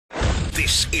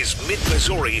This is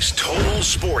Mid-Missouri's total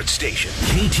sports station,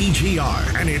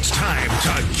 KTGR, and it's time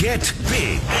to get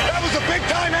big. That was a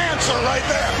big-time answer right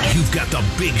there. You've got the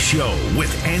Big Show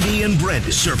with Andy and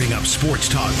Brendan, serving up sports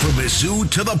talk from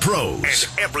Mizzou to the pros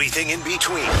and everything in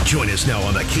between. Join us now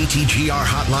on the KTGR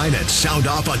hotline and sound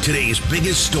off on today's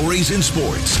biggest stories in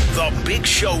sports. The Big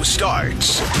Show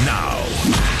starts now.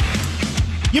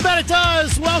 You bet it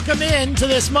does. Welcome in to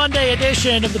this Monday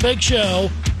edition of The Big Show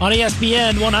on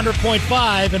ESPN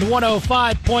 100.5 and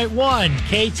 105.1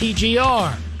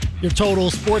 KTGR, your total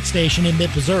sports station in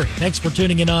mid-Missouri. Thanks for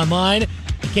tuning in online at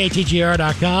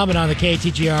KTGR.com and on the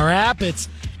KTGR app. It's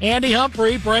Andy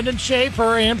Humphrey, Brendan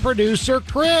Schaefer, and producer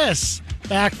Chris.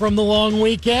 Back from the long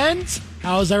weekend.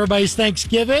 How's everybody's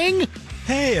Thanksgiving?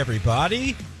 Hey,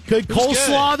 everybody. Good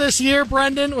coleslaw this year,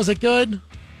 Brendan? Was it good?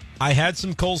 I had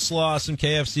some coleslaw, some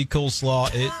KFC coleslaw.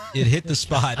 It hit the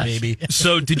spot, maybe.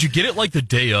 So did you get it like the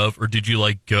day of, or did you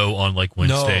like go on like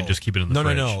Wednesday and just keep it in the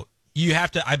fridge? No. You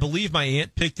have to, I believe my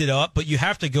aunt picked it up, but you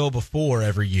have to go before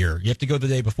every year. You have to go the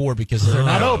day before because they're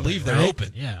not open. I believe they're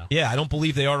open. Yeah, I don't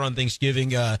believe they are on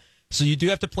Thanksgiving. So you do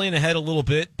have to plan ahead a little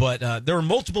bit, but there were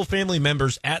multiple family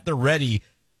members at the ready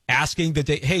asking that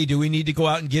hey, do we need to go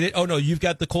out and get it? Oh, no, you've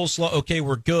got the coleslaw. Okay,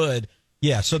 we're good.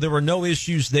 Yeah, so there were no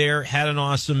issues there. Had an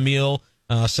awesome meal.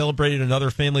 Celebrated another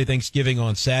family Thanksgiving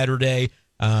on Saturday.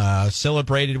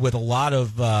 Celebrated with a lot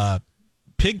of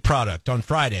pig product on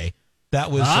Friday.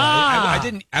 That was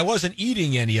I wasn't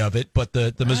eating any of it, but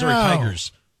the Missouri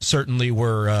Tigers certainly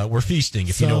were feasting.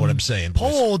 If you know what I'm saying.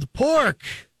 Pulled pork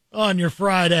on your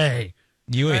Friday.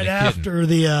 You ain't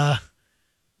right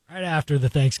after the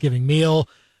Thanksgiving meal.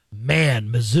 Man,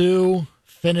 Mizzou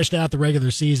finished out the regular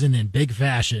season in big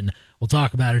fashion. We'll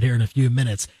talk about it here in a few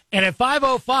minutes. And at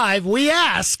 5:05, we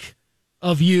ask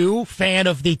of you, fan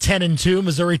of the 10-2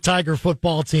 Missouri Tiger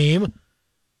football team,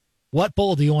 what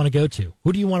bowl do you want to go to?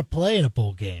 Who do you want to play in a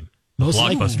bowl game? Most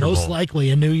likely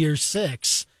a New Year's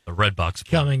Six. The Red Box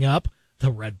Bowl. Coming up,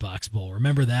 the Red Box Bowl.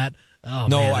 Remember that? Oh,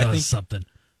 no, man, that was something.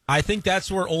 I think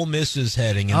that's where Ole Miss is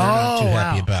heading, and they're not too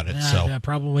happy about it. Yeah,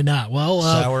 probably not. Well,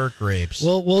 sour grapes.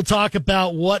 We'll talk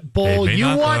about what bowl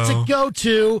you want to go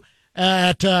to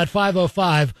at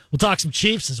 5:05. We'll talk some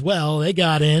Chiefs as well. They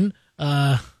got in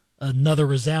another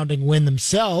resounding win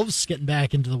themselves, getting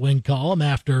back into the win column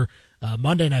after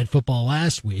Monday Night Football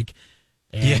last week.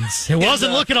 And it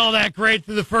wasn't looking all that great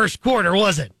through the first quarter,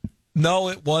 was it? No,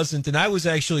 it wasn't. And I was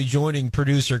actually joining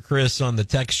producer Chris on the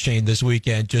text chain this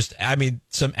weekend.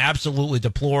 Some absolutely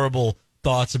deplorable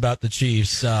thoughts about the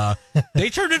Chiefs. They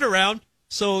turned it around.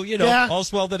 So,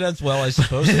 all's well that ends well, I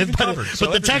suppose.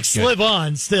 but the texts live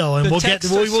on still, and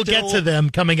we will get to them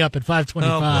coming up at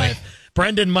 5:25.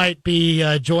 Brendan might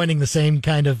be joining the same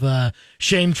kind of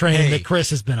shame train that Chris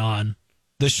has been on.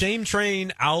 The shame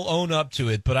train, I'll own up to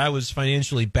it, but I was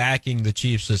financially backing the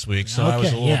Chiefs this week, so I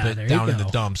was a little bit down in the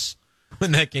dumps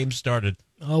when that game started.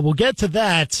 Oh, we'll get to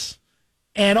that.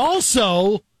 And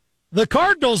also, the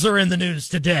Cardinals are in the news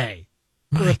today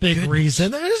for a big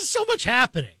reason. There's so much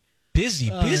happening.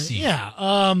 Busy.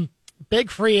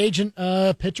 Big free agent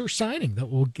pitcher signing that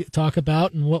we'll talk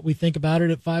about and what we think about it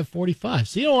at 5:45.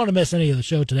 So you don't want to miss any of the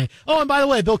show today. Oh, and by the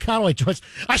way, Bill Connelly joins.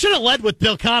 I should have led with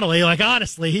Bill Connelly. Like,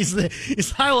 honestly, he's the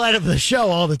highlight of the show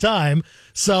all the time.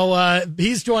 So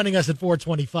he's joining us at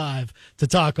 4:25 to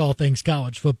talk all things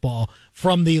college football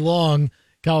from the long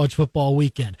college football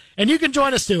weekend. And you can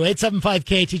join us too,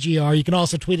 875-KTGR. You can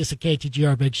also tweet us at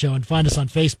KTGR Big Show and find us on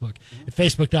Facebook at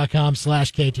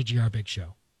facebook.com/KTGR Big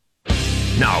Show.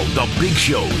 Now, the Big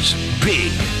Show's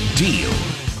Big Deal.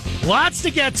 Lots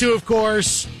to get to, of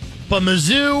course, but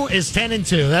Mizzou is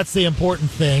 10-2. That's the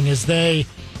important thing, is they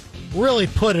really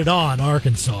put it on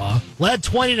Arkansas. Led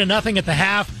 20-0 at the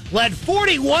half, led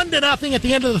 41-0 at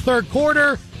the end of the third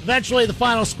quarter. Eventually, the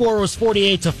final score was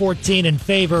 48-14 in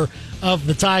favor of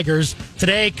the Tigers.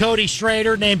 Today, Cody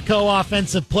Schrader named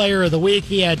co-offensive player of the week.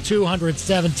 He had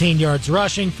 217 yards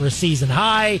rushing for a season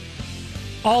high.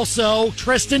 Also,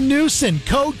 Tristan Newsom,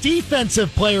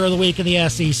 co-defensive player of the week in the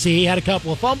SEC, had a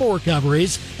couple of fumble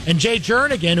recoveries. And Jay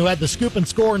Jernigan, who had the scoop and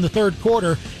score in the third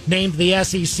quarter, named the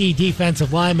SEC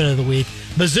defensive lineman of the week.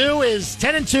 Mizzou is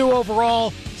 10-2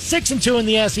 overall, 6-2 in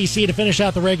the SEC to finish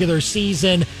out the regular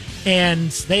season.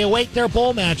 And they await their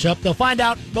bowl matchup. They'll find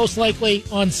out most likely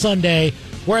on Sunday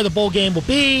where the bowl game will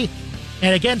be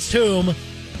and against whom.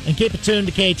 And keep it tuned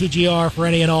to KTGR for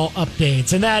any and all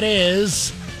updates. And that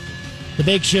is the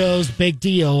Big Show's Big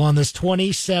Deal on this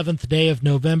 27th day of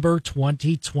November,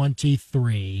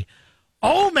 2023.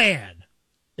 Oh, man.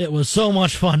 It was so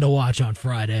much fun to watch on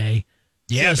Friday.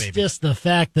 Yeah, just the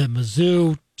fact that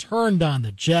Mizzou turned on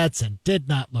the Jets and did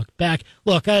not look back.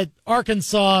 Look,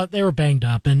 Arkansas, they were banged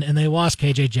up, and they lost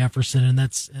KJ Jefferson, and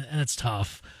that's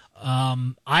tough.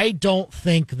 I don't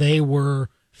think they were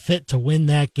fit to win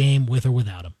that game with or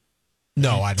without him.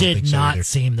 No, I don't think so either. Did not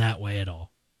seem that way at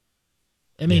all.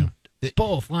 I mean,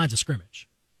 both lines of scrimmage.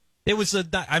 It was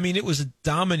a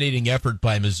dominating effort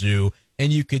by Mizzou,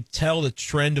 and you could tell the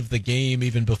trend of the game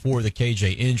even before the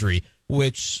KJ injury,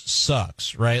 which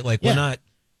sucks, right? Like, we're not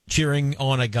cheering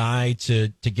on a guy to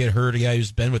get hurt, a guy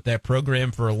who's been with that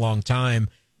program for a long time,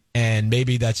 and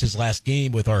maybe that's his last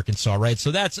game with Arkansas, right?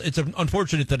 So it's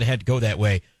unfortunate that it had to go that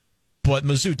way. But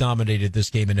Mizzou dominated this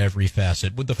game in every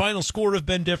facet. Would the final score have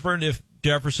been different if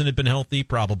Jefferson had been healthy?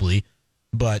 Probably.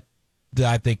 But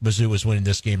I think Mizzou was winning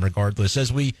this game regardless.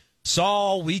 As we saw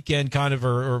all weekend,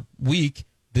 or week,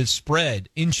 the spread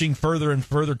inching further and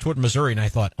further toward Missouri. And I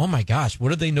thought, oh my gosh, what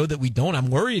do they know that we don't? I'm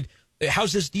worried.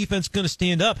 How's this defense going to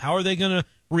stand up? How are they going to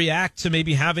react to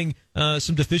maybe having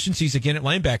some deficiencies again at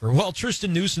linebacker? Well,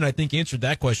 Tristan Newsom, I think, answered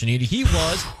that question, Andy. He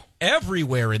was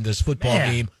everywhere in this football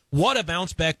game. What a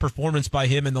bounce-back performance by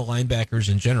him and the linebackers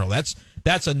in general.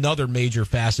 That's another major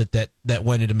facet that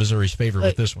went into Missouri's favor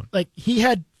with this one. Like, he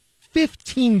had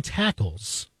 15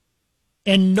 tackles,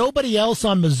 and nobody else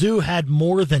on Mizzou had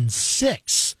more than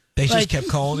 6. They just kept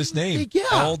calling his name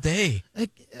all day.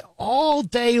 All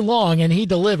day long, and he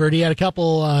delivered. He had a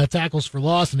couple tackles for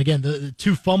loss, and again, the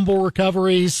 2 fumble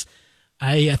recoveries.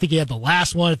 I think he had the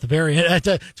last one at the very end.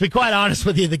 To be quite honest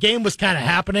with you, the game was kind of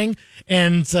happening,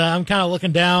 and I'm kind of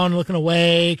looking down, looking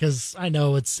away, because I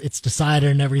know it's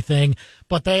decided and everything.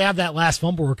 But they have that last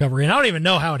fumble recovery, and I don't even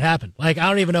know how it happened. Like, I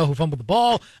don't even know who fumbled the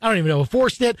ball. I don't even know who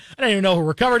forced it. I don't even know who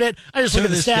recovered it. I just look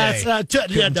at the stats.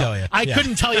 I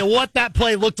couldn't tell you what that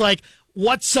play looked like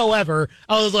whatsoever.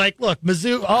 I was like, look,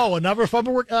 Mizzou, another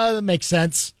fumble, that makes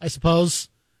sense, I suppose.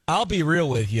 I'll be real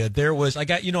with you.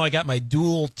 I got my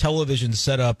dual television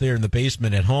set up there in the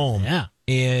basement at home. Yeah.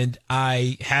 And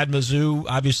I had Mizzou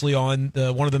obviously on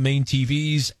one of the main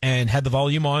TVs and had the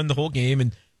volume on the whole game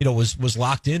and, was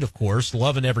locked in, of course,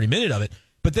 loving every minute of it.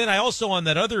 But then I also on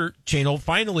that other channel,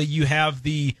 finally you have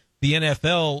the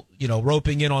NFL,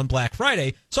 roping in on Black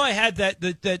Friday. So I had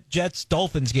that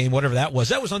Jets-Dolphins game, whatever that was.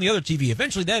 That was on the other TV.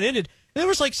 Eventually that ended. There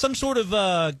was like some sort of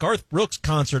Garth Brooks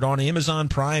concert on Amazon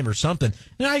Prime or something.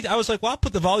 And I was like, well, I'll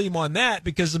put the volume on that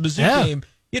because the Mizzou game,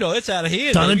 it's out of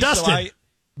hand. Done and dusted. So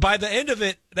by the end of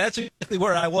it, that's exactly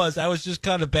where I was. I was just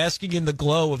kind of basking in the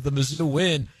glow of the Mizzou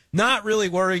win, not really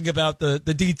worrying about the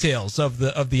details of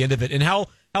the end of it. And how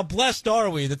blessed are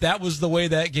we that was the way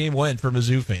that game went for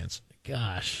Mizzou fans.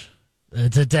 Gosh,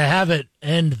 to have it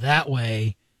end that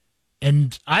way.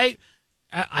 And I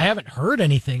haven't heard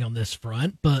anything on this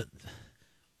front, but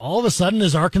all of a sudden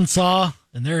is Arkansas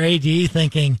and their AD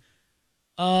thinking,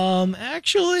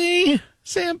 actually,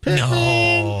 Sam Pittman.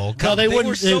 No, they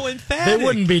were so emphatic. They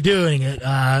wouldn't be doing it.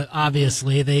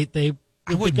 Obviously, they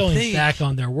would be going back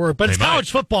on their word. But it's college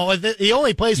football. The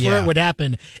only place where it would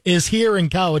happen is here in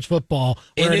college football,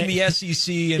 and in the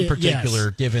SEC in particular,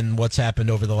 given what's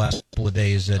happened over the last couple of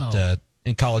days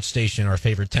in College Station, our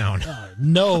favorite town.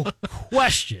 No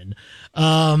question.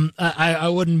 I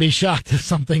wouldn't be shocked if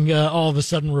something all of a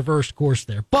sudden reversed course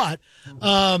there. But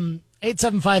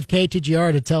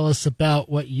 875-KTGR to tell us about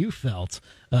what you felt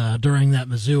during that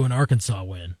Mizzou and Arkansas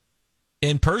win.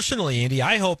 And personally, Andy,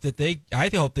 I hope they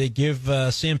give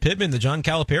Sam Pittman the John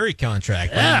Calipari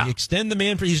contract. Yeah. Extend the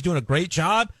man he's doing a great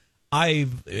job.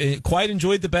 I've quite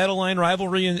enjoyed the Battle Line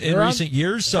rivalry in recent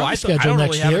years, so I don't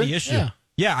really have any issue.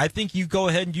 Yeah, I think you go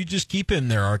ahead and you just keep him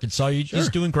there, Arkansas. He's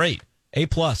doing great. A+.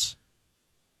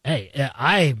 Hey,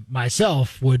 I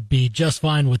myself would be just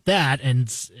fine with that.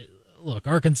 And look,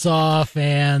 Arkansas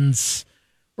fans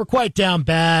were quite down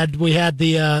bad. We had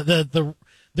the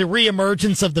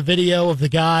reemergence of the video of the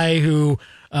guy who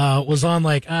was on,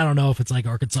 like, I don't know if it's like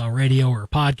Arkansas radio or a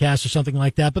podcast or something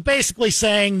like that, but basically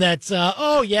saying that,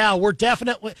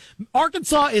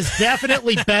 Arkansas is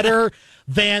definitely better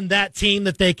than that team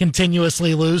that they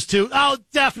continuously lose to. Oh,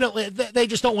 definitely. They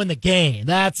just don't win the game.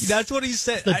 That's what he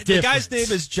said. The guy's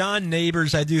name is John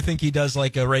Neighbors. I do think he does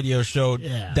like a radio show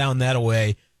down that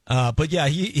away. But yeah,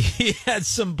 he had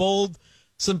some bold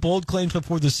claims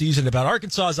before the season about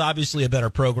Arkansas is obviously a better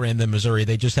program than Missouri.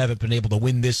 They just haven't been able to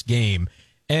win this game.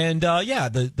 And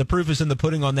the proof is in the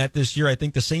pudding on that this year. I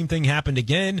think the same thing happened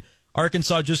again.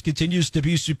 Arkansas just continues to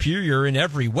be superior in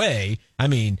every way. I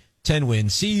mean, 10-win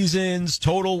seasons,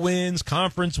 total wins,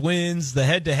 conference wins, the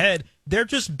head-to-head. They're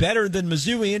just better than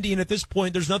Mizzou, Andy, and at this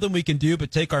point, there's nothing we can do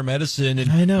but take our medicine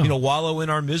and wallow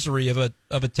in our misery of a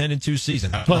 10-2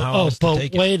 season.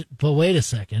 But wait a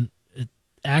second.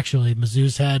 Actually,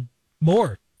 Mizzou's had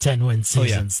more 10-win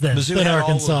seasons than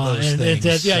Arkansas.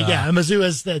 Mizzou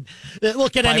has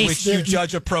look at any which you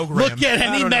judge a program. Look at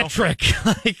any metric.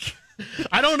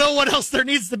 I don't know what else there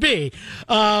needs to be.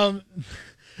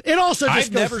 It also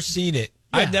I've never seen it.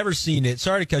 Yeah. I've never seen it.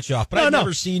 Sorry to cut you off, but I've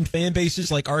never seen fan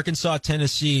bases like Arkansas,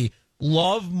 Tennessee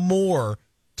love more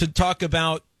to talk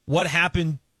about what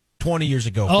happened 20 years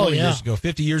ago, 40 years ago,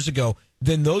 50 years ago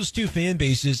than those two fan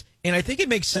bases. And I think it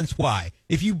makes sense why.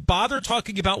 If you bother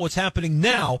talking about what's happening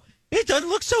now, it doesn't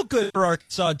look so good for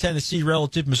Arkansas and Tennessee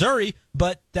relative to Missouri,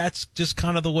 but that's just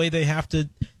kind of the way they have to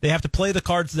play the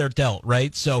cards they're dealt,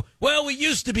 right? So, we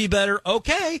used to be better.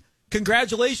 Okay.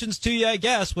 Congratulations to you, I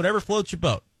guess. Whatever floats your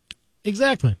boat.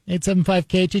 Exactly.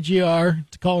 875-KTGR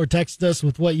to call or text us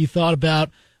with what you thought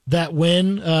about that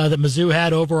win that Mizzou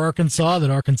had over Arkansas, that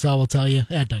Arkansas will tell you,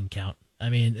 that doesn't count. I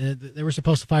mean, they were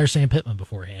supposed to fire Sam Pittman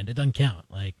beforehand. It doesn't count.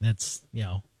 Like, that's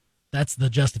the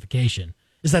justification,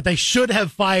 is that they should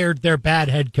have fired their bad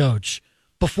head coach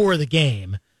before the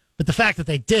game. But the fact that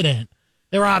they didn't,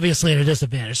 they were obviously at a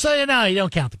disadvantage. So, you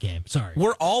don't count the game. Sorry.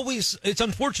 It's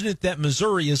unfortunate that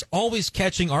Missouri is always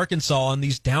catching Arkansas on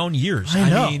these down years. I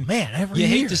know, man, every year.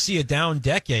 You hate to see a down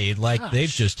decade like they've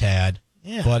just had.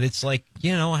 Yeah. But it's like,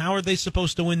 how are they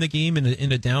supposed to win the game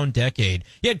in a down decade?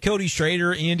 You had Cody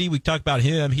Schrader, Andy. We talked about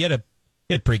him. He had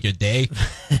a pretty good day,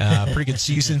 pretty good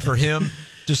season for him.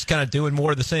 Just kind of doing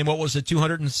more of the same. What was it?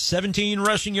 217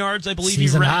 rushing yards, I believe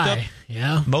season he racked high. up.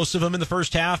 Yeah. Most of them in the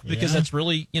first half because that's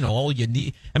really, all you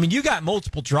need. I mean, you got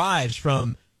multiple drives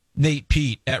from Nate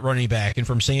Pete at running back and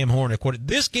from Sam Horn at quarter.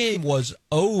 This game was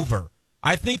over.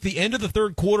 I think the end of the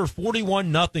third quarter,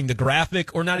 41-0, the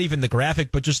graphic, or not even the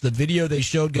graphic, but just the video they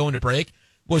showed going to break,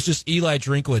 was just Eli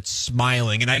Drinkwitz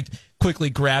smiling. And I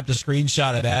quickly grabbed a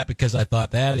screenshot of that because I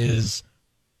thought that is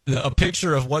a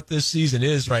picture of what this season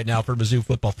is right now for Mizzou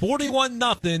football.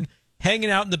 41-0,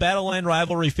 hanging out in the Battle Line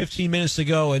rivalry 15 minutes to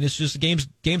go, and it's just game's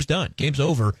done. Game's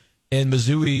over. And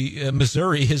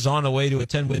Missouri is on the way to a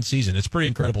 10-win season. It's pretty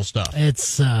incredible stuff.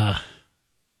 It's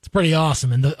pretty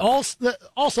awesome. And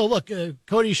also look,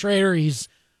 Cody Schrader, he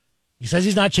says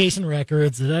he's not chasing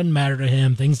records. It doesn't matter to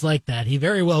him, things like that. He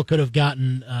very well could have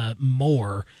gotten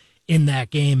more in that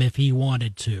game if he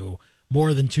wanted to,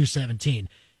 more than 217.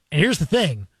 And here's the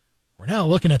thing. We're now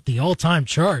looking at the all-time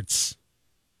charts.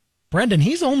 Brendan,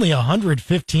 he's only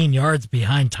 115 yards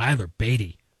behind Tyler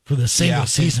Beatty for the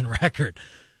single-season record.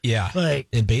 Yeah,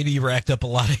 and Beatty racked up a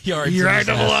lot of yards. He racked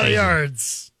up a lot of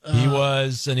yards. He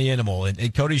was an animal.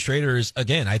 And Cody Schrader is,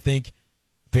 again, I think,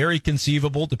 very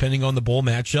conceivable, depending on the bowl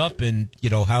matchup and,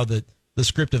 how the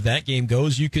script of that game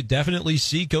goes. You could definitely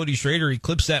see Cody Schrader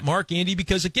eclipse that mark, Andy,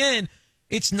 because, again,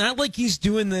 it's not like he's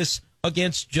doing this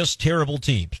against just terrible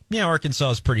teams. Yeah,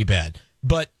 Arkansas is pretty bad.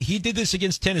 But he did this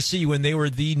against Tennessee when they were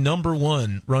the number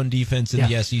one run defense in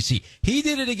the SEC. He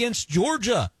did it against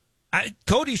Georgia.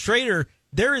 Cody Schrader,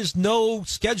 there is no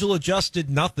schedule-adjusted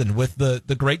nothing with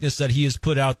the greatness that he has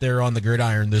put out there on the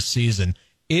gridiron this season.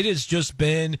 It has just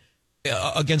been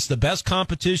against the best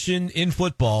competition in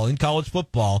football, in college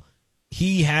football.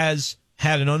 He has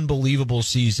had an unbelievable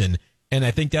season, and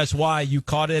I think that's why you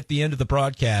caught it at the end of the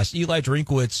broadcast. Eli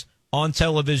Drinkwitz on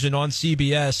television, on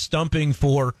CBS, stumping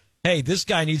for, hey, this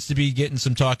guy needs to be getting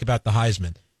some talk about the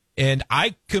Heisman. And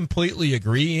I completely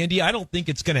agree, Andy. I don't think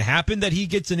it's going to happen that he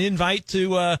gets an invite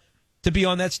to be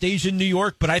on that stage in New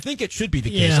York, but I think it should be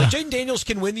the case. Like, Jaden Daniels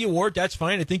can win the award. That's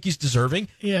fine. I think he's deserving.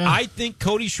 Yeah. I think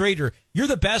Cody Schrader, you're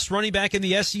the best running back in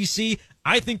the SEC.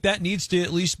 I think that needs to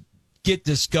at least get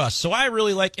discussed. So I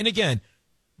really like, and again,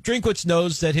 Drinkwitz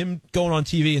knows that him going on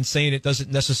TV and saying it doesn't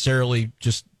necessarily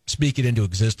just speak it into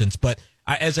existence. But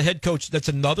as a head coach, that's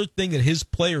another thing that his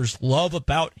players love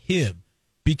about him,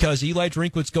 because Eli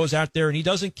Drinkwitz goes out there and he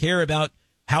doesn't care about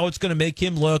how it's going to make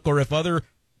him look or if other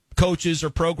coaches or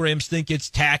programs think it's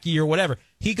tacky or whatever.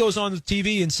 He goes on the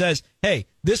TV and says, hey,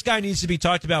 this guy needs to be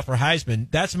talked about for Heisman.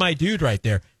 That's my dude right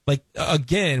there. Like,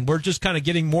 again, we're just kind of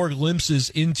getting more glimpses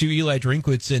into Eli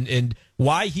Drinkwitz and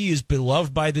why he is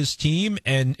beloved by this team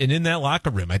and in that locker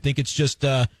room. I think it's just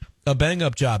a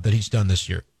bang-up job that he's done this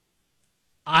year.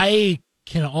 I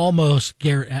can almost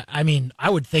guarantee, I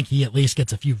would think he at least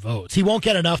gets a few votes. He won't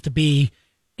get enough to be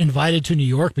invited to New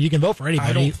York, but you can vote for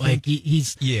anybody.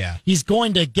 He's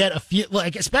going to get a few,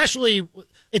 like, especially,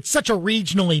 it's such a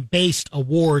regionally based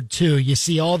award too. You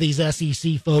see all these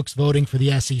SEC folks voting for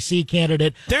the SEC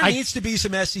candidate. There needs to be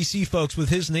some SEC folks with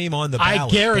his name on the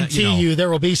ballot. I guarantee you there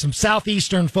will be some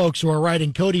Southeastern folks who are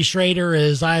writing Cody Schrader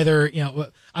is either,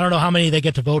 I don't know how many they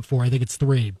get to vote for. I think it's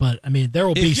 3, but there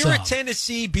will be some. If you're a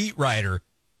Tennessee beat writer,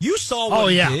 you saw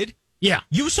what he did. Yeah.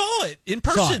 You saw it in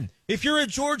person. if you're a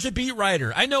Georgia beat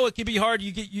writer, I know it can be hard.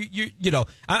 You know,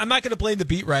 I'm not going to blame the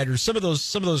beat writers. Some of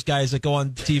those guys that go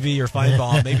on TV or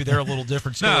Feinbaum, maybe they're a little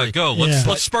different story. No,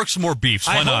 let's spark some more beefs.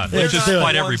 Why not? Let's just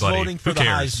fight everybody. Voting for the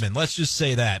Heisman. Let's just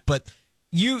say that. But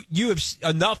you have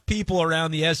enough people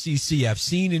around the SEC have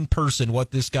seen in person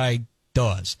what this guy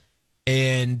does,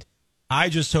 and I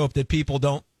just hope that people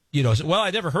don't. You know, well,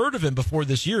 I never heard of him before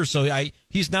this year, so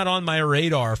he's not on my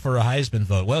radar for a Heisman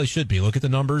vote. Well, he should be. Look at the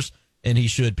numbers, and he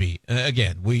should be.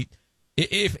 Again,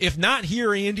 if not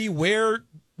here, Andy, where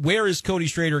is Cody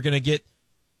Schrader going to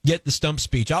get the stump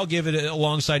speech? I'll give it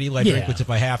alongside Eli Drinkwitz if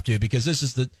I have to, because this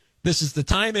is the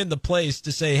time and the place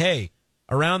to say, hey,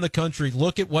 around the country,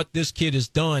 look at what this kid has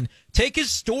done. Take his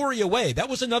story away. That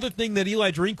was another thing that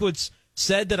Eli Drinkwitz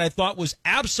said that I thought was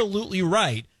absolutely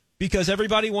right. Because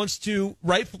everybody wants to,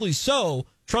 rightfully so,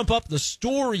 trump up the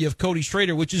story of Cody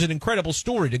Schrader, which is an incredible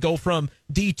story to go from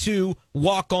D2,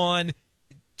 walk on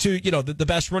to, you know, the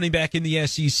best running back in the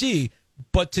SEC.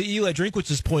 But to Eli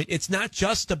Drinkwitz's point, it's not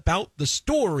just about the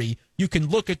story. You can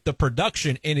look at the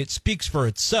production, and it speaks for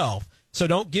itself. So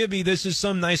don't give me this is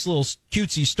some nice little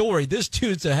cutesy story. This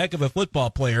dude's a heck of a football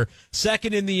player.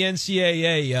 Second in the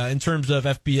NCAA in terms of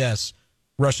FBS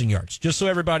rushing yards. Just so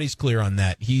everybody's clear on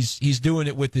that. He's doing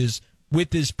it with his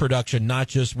production, not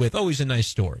just with, he's a nice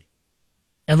story.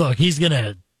 And look, he's going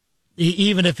to,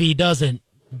 even if he doesn't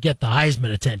get the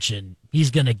Heisman attention,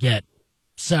 he's going to get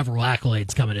several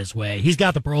accolades coming his way. He's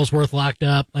got the Burlsworth locked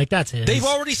up. Like, that's his. They've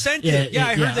already sent it.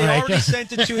 I heard they already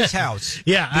sent it to his house.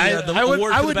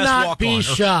 I would not be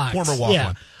shocked. Former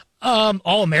walk-on.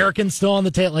 All-American still on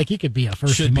the tail. Like, he could be a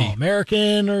first-team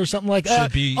All-American or something like that.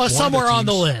 Should be somewhere on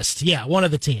the list. Yeah, one of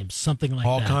the teams. Something like that.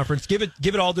 All-conference. Give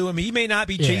it all to him. He may not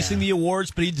be chasing the awards,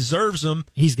 but he deserves them.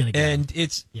 He's going to get them. And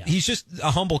he's just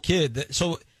a humble kid.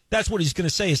 So that's what he's going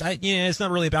to say is, it's not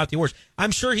really about the awards.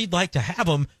 I'm sure he'd like to have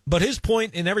them, but his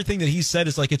point and everything that he said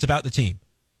is like it's about the team.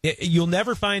 You'll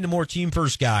never find a more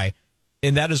team-first guy,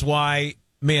 and that is why,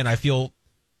 man, I feel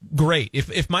great.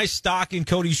 If my stock in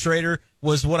Cody Schrader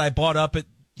was what I bought up at,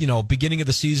 beginning of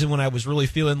the season when I was really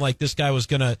feeling like this guy was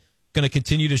gonna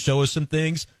continue to show us some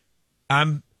things,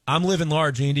 I'm living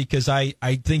large, Andy, because I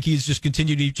think he's just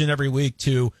continued each and every week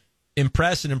to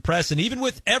impress, and even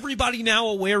with everybody now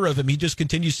aware of him, he just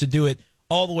continues to do it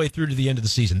all the way through to the end of the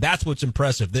season. That's what's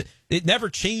impressive. That it never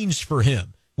changed for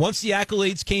him. Once the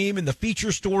accolades came and the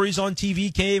feature stories on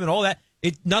TV came and all that,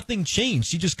 nothing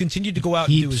changed. He just continued to go out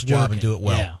and do his job and do it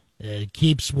well. Yeah. It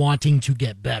keeps wanting to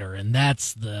get better, and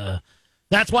that's why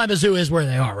Mizzou is where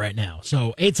they are right now.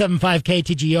 So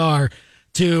 875-KTGR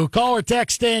to call or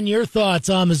text in your thoughts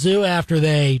on Mizzou after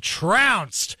they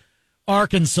trounced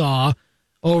Arkansas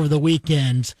over the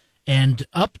weekend. And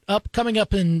coming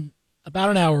up in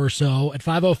about an hour or so at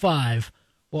 5:05,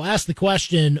 we'll ask the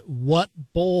question, what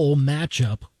bowl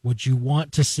matchup would you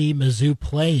want to see Mizzou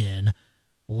play in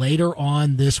later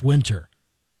on this winter?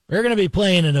 They're going to be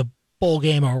playing in a bowl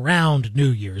game around New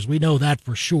Year's. We know that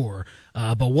for sure.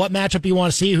 But what matchup you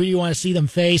want to see, who you want to see them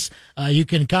face, you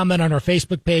can comment on our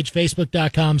Facebook page,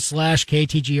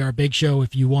 facebook.com/KTGR Big Show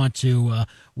if you want to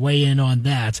weigh in on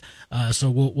that. So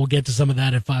we'll get to some of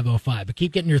that at 5:05. But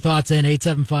keep getting your thoughts in,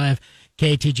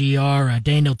 875-KTGR.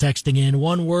 Daniel texting in,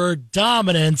 one word,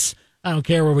 dominance. I don't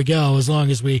care where we go as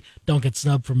long as we don't get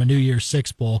snubbed from a New Year's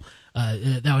Six bowl.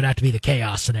 That would have to be the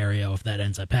chaos scenario if that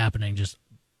ends up happening. Just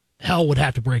hell would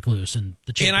have to break loose in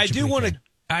the championship. And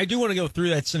I do want to go through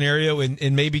that scenario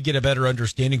and maybe get a better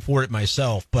understanding for it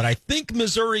myself. But I think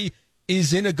Missouri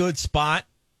is in a good spot,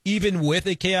 even with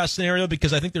a chaos scenario,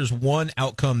 because I think there's one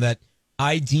outcome that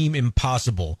I deem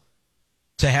impossible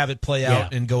to have it play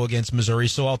out and go against Missouri.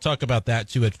 So I'll talk about that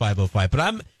too at 5:05. But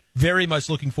I'm very much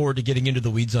looking forward to getting into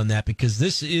the weeds on that, because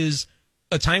this is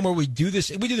a time where we do this.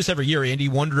 We do this every year, Andy,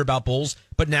 wonder about bowls.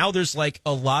 But now there's like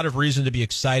a lot of reason to be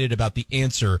excited about the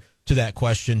answer to that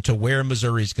question, to where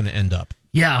Missouri is going to end up.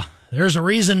 Yeah, there's a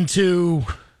reason to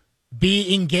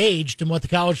be engaged in what the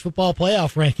college football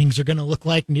playoff rankings are going to look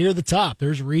like near the top.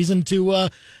 There's a reason to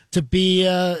be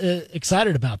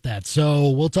excited about that. So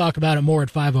we'll talk about it more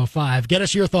at 5:05. Get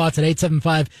us your thoughts at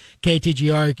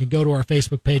 875-KTGR. You can go to our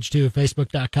Facebook page too,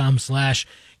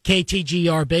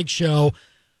 facebook.com/KTGR Big Show.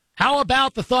 How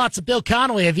about the thoughts of Bill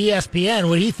Connelly of ESPN,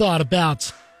 what he thought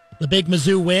about the big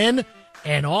Mizzou win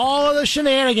and all of the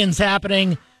shenanigans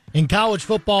happening in college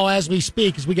football as we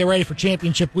speak, as we get ready for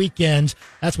championship weekend?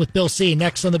 That's with Bill C.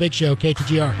 next on The Big Show,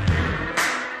 KTGR.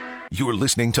 You're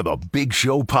listening to The Big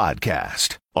Show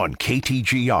podcast on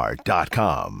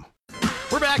KTGR.com.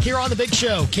 We're back here on The Big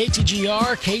Show,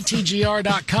 KTGR,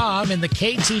 KTGR.com, and the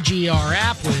KTGR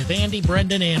app with Andy,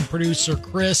 Brendan, and producer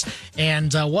Chris.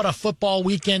 And what a football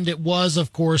weekend it was,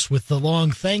 of course, with the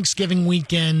long Thanksgiving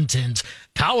weekend, and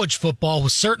college football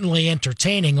was certainly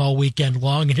entertaining all weekend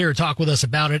long. And here to talk with us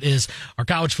about it is our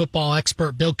college football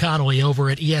expert, Bill Connelly, over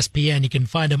at ESPN. You can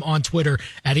find him on Twitter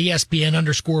at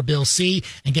ESPN_Bill C,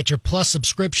 and get your Plus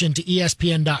subscription to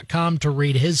ESPN.com to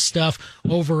read his stuff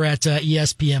over at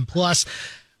ESPN Plus.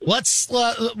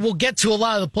 We'll get to a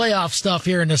lot of the playoff stuff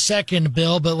here in a second,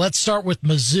 Bill, but let's start with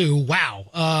Mizzou. Wow.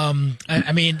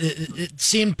 I mean, it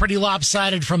seemed pretty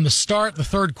lopsided from the start. The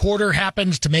third quarter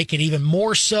happened to make it even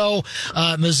more so.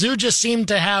 Mizzou just seemed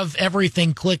to have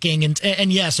everything clicking.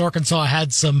 And yes, Arkansas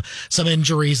had some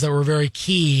injuries that were very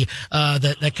key,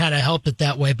 that kind of helped it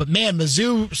that way. But man,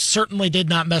 Mizzou certainly did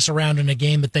not mess around in a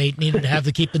game that they needed to have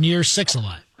to keep the New Year's Six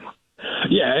alive.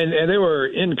 Yeah, and they were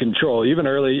in control even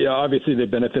early. Obviously, they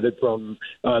benefited from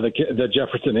the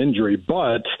Jefferson injury,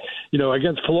 but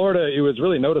against Florida, it was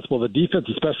really noticeable. The defense,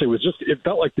 especially, it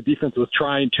felt like the defense was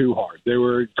trying too hard. They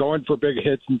were going for big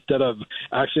hits instead of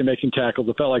actually making tackles.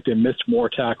 It felt like they missed more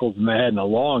tackles than they had in a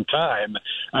long time,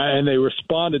 and they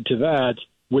responded to that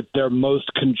with their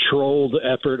most controlled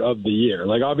effort of the year.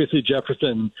 Like, obviously,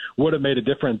 Jefferson would have made a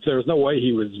difference. There was no way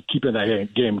he was keeping that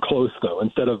game close, though.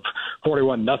 Instead of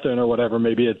 41-0 or whatever,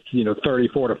 maybe it's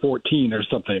 34-14 or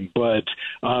something. But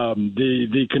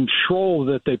the control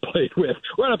that they played with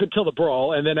right up until the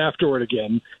brawl, and then afterward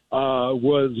again,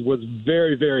 was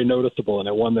very, very noticeable, and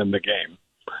it won them the game.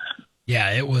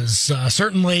 Yeah, it was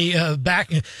certainly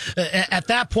back at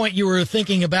that point. You were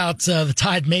thinking about the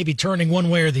tide maybe turning one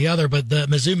way or the other, but the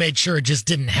Mizzou made sure it just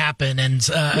didn't happen. And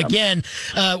again,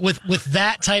 with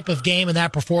that type of game and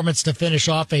that performance to finish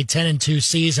off a 10-2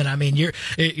 season, I mean,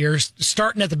 you're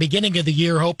starting at the beginning of the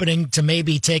year hoping to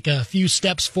maybe take a few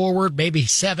steps forward, maybe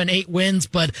 7-8 wins.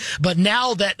 But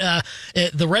now that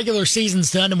the regular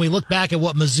season's done and we look back at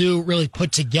what Mizzou really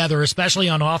put together, especially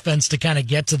on offense, to kind of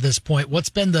get to this point, what's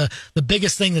been the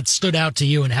biggest thing that stood out to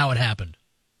you and how it happened?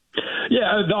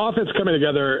 Yeah, the offense coming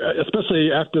together,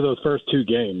 especially after those first two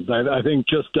games. I think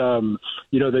just,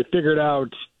 they figured out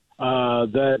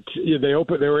that they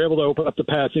were able to open up the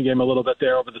passing game a little bit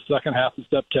there over the second half of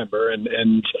September, and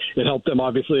it helped them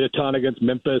obviously a ton against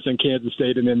Memphis and Kansas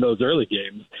State and in those early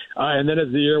games. And then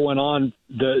as the year went on,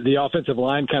 the offensive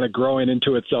line kind of growing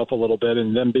into itself a little bit,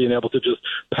 and then being able to just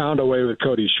pound away with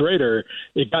Cody Schrader,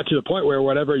 it got to the point where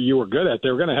whatever you were good at, they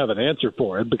were going to have an answer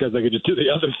for it because they could just do the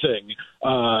other thing,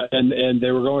 and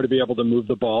they were going to be able to move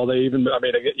the ball. They even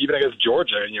against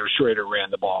Georgia, Schrader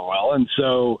ran the ball well, and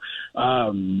so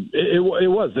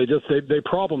they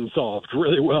problem solved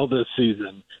really well this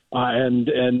season, and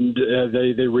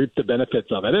they reaped the benefits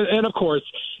of it. And of course,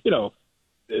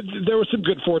 there was some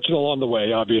good fortune along the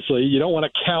way, obviously. You don't want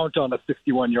to count on a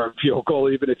 61-yard field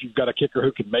goal, even if you've got a kicker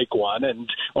who can make one. And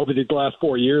over these last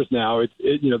 4 years now,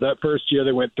 that first year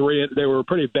they went they were a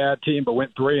pretty bad team, but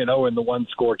went 3-0 in the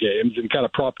one-score games and kind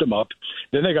of propped them up.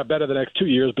 Then they got better the next 2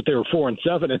 years, but they were 4-7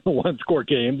 in the one-score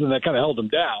games, and that kind of held them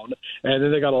down. And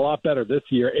then they got a lot better this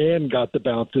year and got the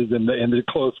bounces in the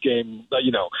close game,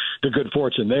 the good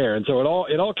fortune there. And so it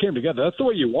all came together. That's the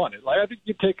way you want it. Like, I think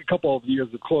you take a couple of years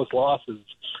of close losses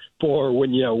for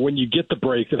when you get the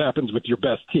break that happens with your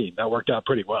best team. That worked out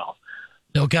pretty well.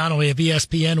 Bill Connelly of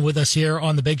ESPN with us here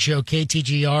on the Big Show,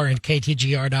 KTGR and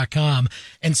KTGR.com.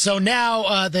 And so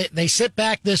now they sit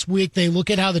back this week. They look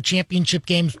at how the championship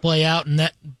games play out, and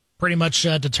that pretty much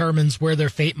determines where their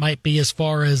fate might be as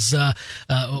far as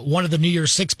one of the New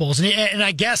Year's Six Bowls. And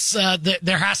I guess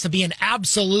there has to be an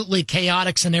absolutely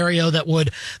chaotic scenario that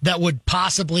would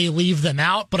possibly leave them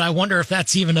out. But I wonder if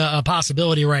that's even a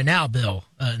possibility right now, Bill,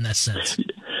 in that sense.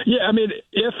 Yeah, I mean,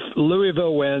 if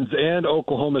Louisville wins and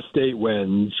Oklahoma State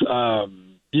wins,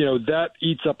 that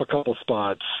eats up a couple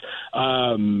spots.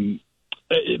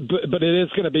 But it is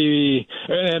going to be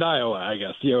in Iowa, I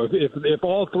guess. If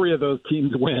all three of those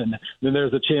teams win, then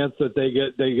there's a chance that they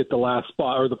get the last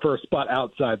spot or the first spot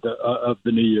outside of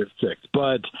the New Year's Six.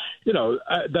 But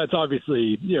that's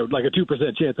obviously like a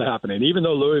 2% chance of happening. Even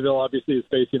though Louisville obviously is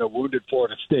facing a wounded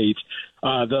Florida State,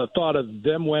 the thought of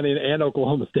them winning and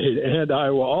Oklahoma State and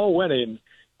Iowa all winning,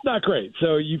 not great.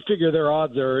 So you figure their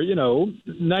odds are,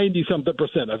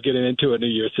 90-something% of getting into a New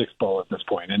Year's Six Bowl at this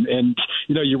point. And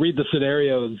you read the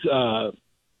scenarios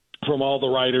from all the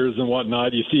writers and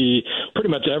whatnot. You see pretty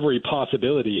much every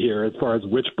possibility here as far as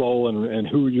which bowl and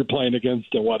who you're playing against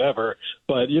and whatever.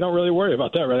 But you don't really worry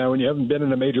about that right now when you haven't been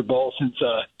in a major bowl since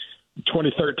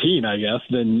 2013, I guess.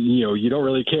 Then, you don't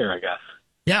really care, I guess.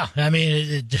 Yeah, I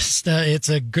mean, it's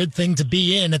a good thing to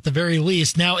be in at the very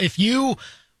least. Now, if you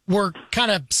were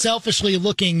kind of selfishly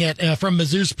looking at from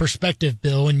Mizzou's perspective,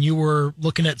 Bill, and you were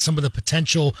looking at some of the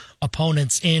potential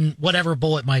opponents in whatever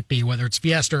bowl it might be, whether it's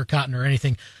Fiesta or Cotton or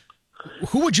anything,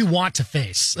 who would you want to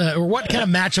face? Or what kind of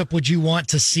matchup would you want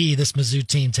to see this Mizzou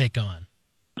team take on?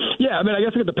 Yeah, I mean, I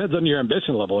guess it depends on your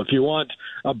ambition level. If you want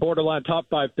a borderline top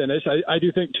 5 finish, I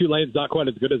do think Tulane's not quite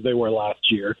as good as they were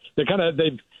last year.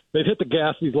 They've hit the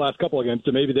gas these last couple of games,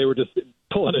 so maybe they were just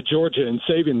pulling at Georgia and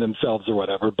saving themselves or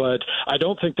whatever. But I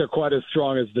don't think they're quite as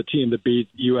strong as the team that beat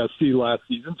USC last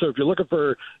season. So if you're looking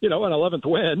for, an 11th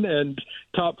win and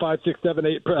top 5, 6, 7,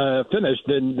 8 finish,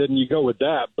 then you go with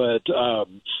that. But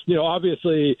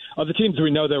obviously, of the teams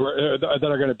we know that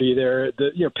are going to be there,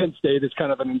 Penn State is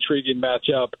kind of an intriguing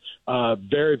matchup.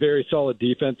 Very, very solid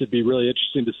defense. It'd be really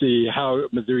interesting to see how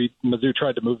Mizzou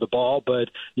tried to move the ball, but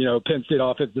Penn State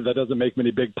offense that doesn't make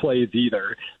many big plays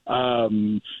either.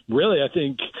 Really, I think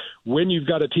when you've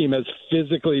got a team as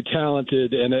physically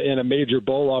talented and a major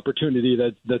bowl opportunity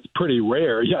that's pretty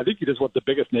rare, I think you just want the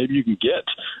biggest name you can get.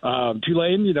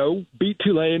 Tulane, beat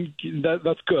Tulane,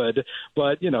 that's good.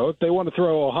 But if they want to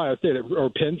throw Ohio State or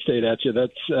Penn State at you,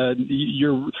 that's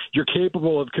you're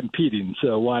capable of competing.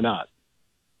 So why not?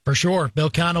 For sure.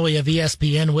 Bill Connelly of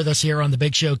ESPN with us here on the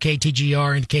Big Show,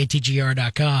 KTGR and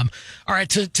KTGR.com. All right,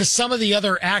 to some of the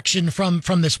other action from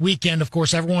this weekend, of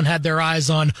course, everyone had their eyes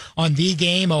on the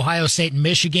game, Ohio State and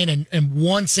Michigan, and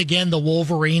once again the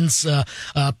Wolverines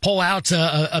pull out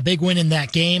a big win in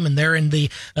that game, and they're in the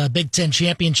Big Ten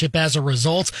championship as a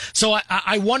result. So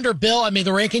I wonder, Bill, I mean, the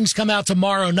rankings come out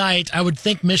tomorrow night. I would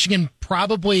think Michigan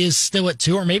probably is still at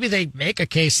 2, or maybe they make a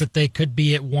case that they could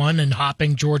be at 1 and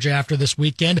hopping Georgia after this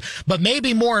weekend. But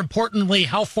maybe more importantly,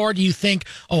 how far do you think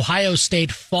Ohio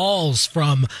State falls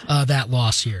from that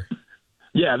loss here?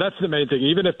 Yeah, that's the main thing.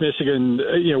 Even if Michigan,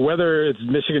 whether it's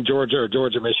Michigan, Georgia, or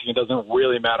Georgia, Michigan, doesn't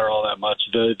really matter all that much.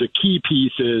 The key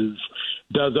piece is,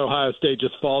 does Ohio State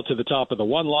just fall to the top of the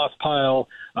one-loss pile?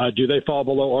 Do they fall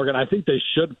below Oregon? I think they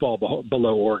should fall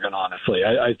below Oregon, honestly.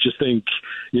 I just think,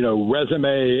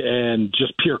 resume and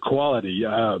just pure quality.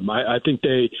 I think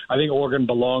Oregon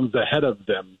belongs ahead of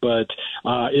them. But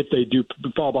if they do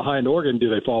fall behind Oregon, do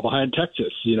they fall behind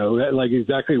Texas? Like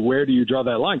exactly where do you draw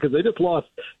that line? Because they just lost,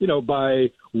 by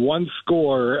one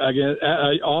score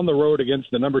on the road against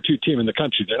the number 2 team in the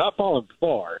country. They're not falling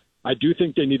far. I do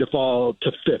think they need to fall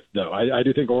to 5th, though. I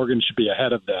do think Oregon should be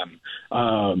ahead of them.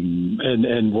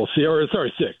 And we'll see. Or,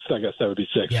 sorry, 6th. I guess that would be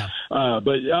 6th. Yeah.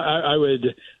 But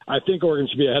I think Oregon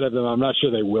should be ahead of them. I'm not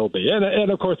sure they will be. And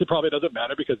of course, it probably doesn't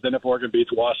matter because then if Oregon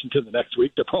beats Washington the next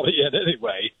week, they're probably in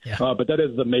anyway. Yeah. But that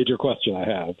is the major question I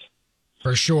have.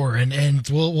 For sure, and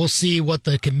we'll see what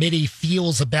the committee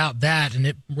feels about that, and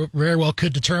it very well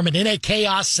could determine in a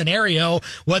chaos scenario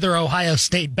whether Ohio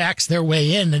State backs their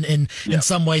way in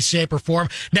some way, shape, or form.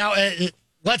 Now,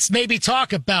 let's maybe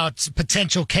talk about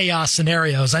potential chaos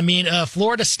scenarios. I mean,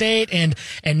 Florida State and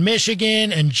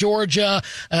Michigan and Georgia.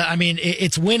 I mean,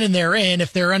 it's win and they're in.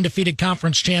 If they're undefeated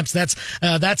conference champs, that's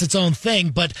its own thing.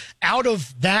 But out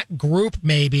of that group,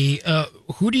 maybe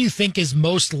who do you think is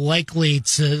most likely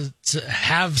to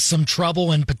have some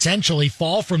trouble and potentially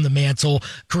fall from the mantle,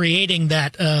 creating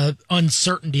that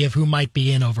uncertainty of who might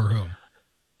be in over whom?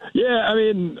 Yeah, I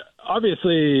mean,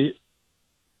 obviously.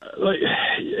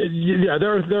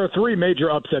 There are 3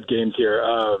 major upset games here.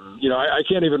 I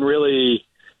can't even really,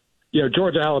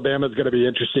 Georgia, Alabama is going to be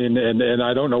interesting, and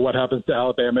I don't know what happens to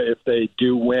Alabama if they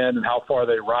do win and how far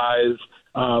they rise.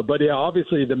 But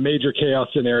obviously the major chaos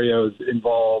scenarios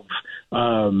involve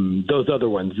those other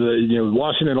ones.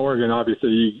 Washington, Oregon.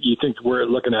 Obviously, you think we're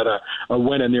looking at a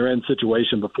win and near end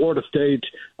situation. But Florida State,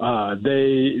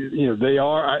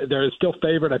 they're still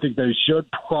favored. I think they should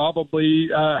probably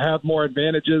have more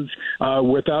advantages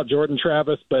without Jordan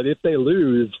Travis. But if they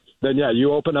lose, then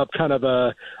you open up kind of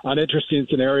an interesting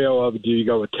scenario of, do you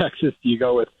go with Texas? Do you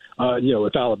go with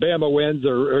if Alabama wins,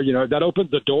 or that opens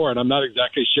the door, and I'm not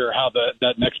exactly sure how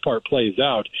that next part plays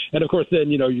out. And of course, then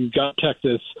you've got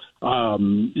Texas,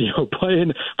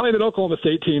 playing an Oklahoma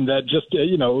State team that just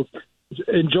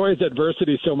enjoys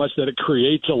adversity so much that it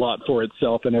creates a lot for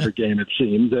itself in every game, it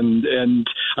seems. And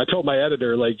I told my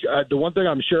editor, the one thing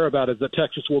I'm sure about is that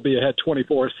Texas will be ahead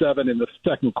 24-7 in the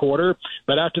second quarter.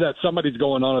 But after that, somebody's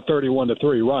going on a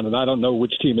 31-3 run, and I don't know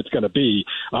which team it's going to be.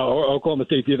 Oklahoma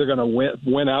State's either going to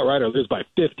win outright or lose by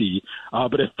 50.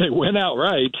 But if they win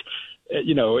outright,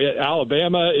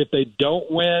 Alabama, if they don't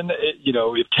win,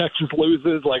 if Texas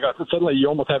loses, suddenly you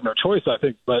almost have no choice, I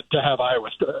think, but to have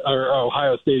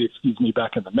Ohio State,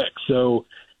 back in the mix. So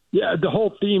Yeah, the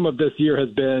whole theme of this year has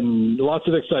been lots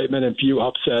of excitement and few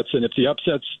upsets. And if the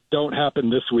upsets don't happen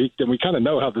this week, then we kind of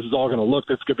know how this is all going to look.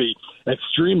 This could be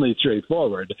extremely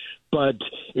straightforward. But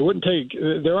it wouldn't take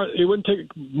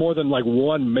more than like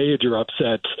one major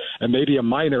upset and maybe a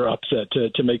minor upset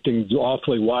to make things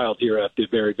awfully wild here at the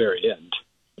very, very end.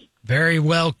 Very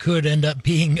well could end up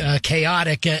being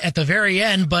chaotic at the very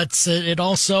end, but it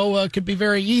also could be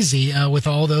very easy with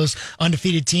all those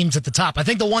undefeated teams at the top. I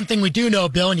think the one thing we do know,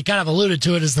 Bill, and you kind of alluded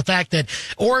to it, is the fact that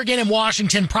Oregon and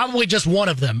Washington, probably just one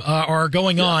of them, are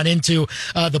going on into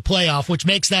the playoff, which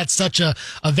makes that such a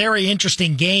very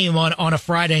interesting game on a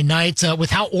Friday night with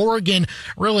how Oregon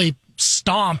really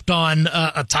stomped on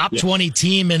a top 20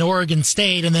 team in Oregon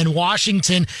State, and then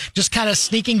Washington just kind of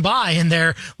sneaking by in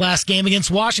their last game against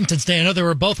Washington State. I know they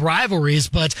were both rivalries,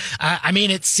 but I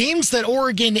mean, it seems that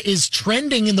Oregon is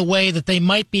trending in the way that they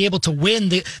might be able to win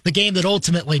the game that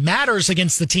ultimately matters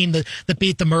against the team that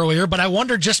beat them earlier. But I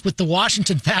wonder, just with the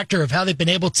Washington factor of how they've been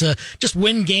able to just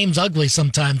win games ugly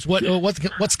sometimes,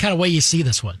 what's kind of way you see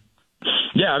this one?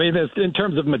 Yeah, I mean, in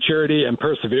terms of maturity and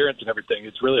perseverance and everything,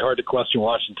 it's really hard to question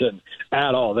Washington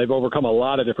at all. They've overcome a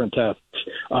lot of different tests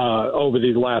over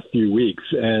these last few weeks,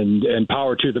 and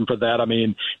power to them for that. I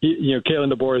mean,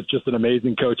 Kalen DeBoer is just an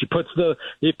amazing coach. He puts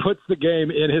the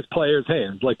game in his players'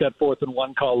 hands, like that 4th and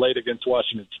 1 call late against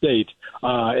Washington State,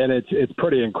 and it's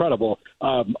pretty incredible.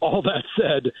 All that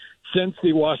said, since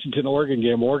the Washington-Oregon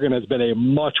game, Oregon has been a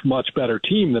much, much better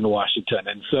team than Washington.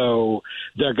 And so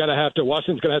Washington's going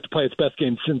to have to play its best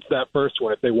game since that first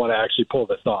one if they want to actually pull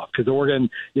this off. Because Oregon,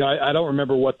 I don't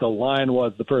remember what the line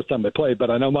was the first time they played, but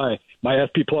I know my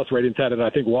SP Plus ratings had it, I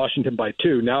think, Washington by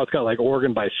 2. Now it's got like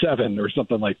Oregon by 7 or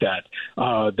something like that.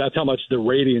 That's how much the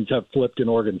ratings have flipped in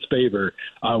Oregon's favor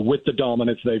with the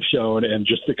dominance they've shown and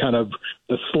just the kind of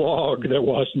the slog that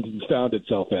Washington's found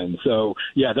itself in. So,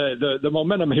 yeah, the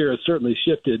momentum here is certainly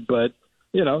shifted, but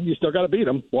you still got to beat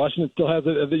them. Washington still has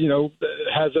it,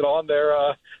 has it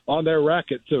on their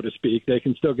racket, so to speak. They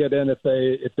can still get in if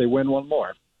they win one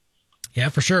more. Yeah,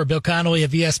 for sure. Bill Connelly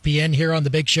of ESPN here on the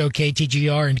Big Show,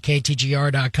 KTGR and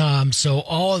KTGR.com. So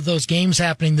all of those games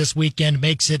happening this weekend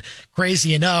makes it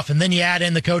crazy enough. And then you add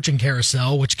in the coaching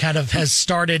carousel, which kind of has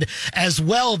started as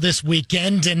well this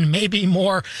weekend, and maybe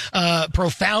more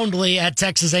profoundly at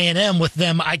Texas A&M, with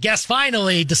them, I guess,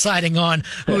 finally deciding on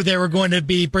who they were going to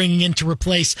be bringing in to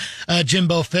replace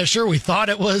Jimbo Fisher. We thought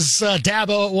it was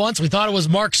Dabo at once. We thought it was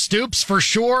Mark Stoops for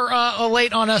sure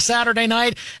late on a Saturday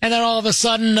night. And then all of a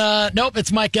sudden, nope,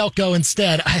 it's Mike Elko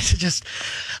instead. I just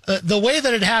the way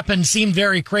that it happened seemed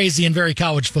very crazy and very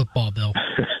college football, Bill.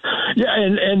 Yeah,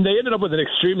 and they ended up with an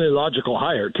extremely logical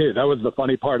hire, too. That was the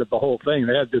funny part of the whole thing.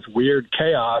 They had this weird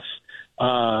chaos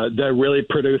that really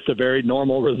produced a very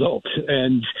normal result.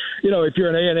 And, if you're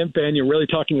an A&M fan, you're really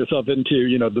talking yourself into,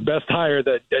 the best hire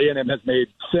that A&M has made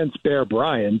since Bear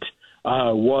Bryant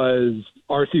was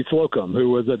R.C. Slocum,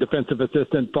 who was a defensive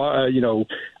assistant,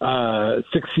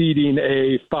 succeeding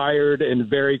a fired and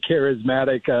very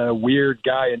charismatic, weird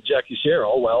guy in Jackie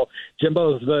Sherrill. Well,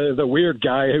 Jimbo's the weird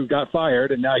guy who got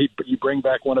fired, and now you bring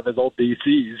back one of his old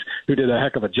DCs who did a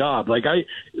heck of a job. Like,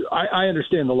 I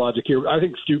understand the logic here. I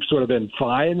think Stoops would have been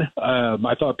fine.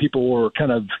 I thought people were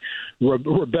kind of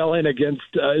rebelling against,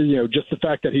 just the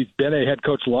fact that he's been a head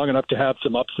coach long enough to have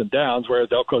some ups and downs, whereas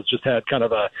Elko's just had kind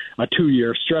of a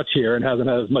 2-year stretch here and hasn't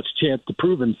had as much chance to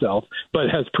prove himself, but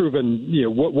has proven,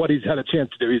 what he's had a chance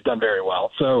to do, he's done very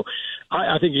well. So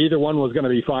I think either one was going to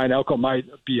be fine. Elko might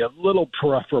be a little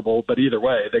preferable, but either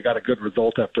way, they got a good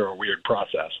result after a weird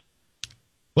process.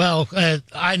 Well,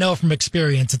 I know from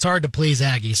experience, it's hard to please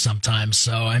Aggies sometimes.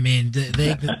 So, I mean,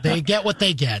 they get what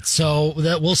they get. So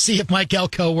we'll see if Mike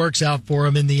Elko works out for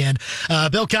him in the end.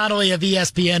 Bill Connelly of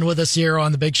ESPN with us here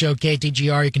on the Big Show,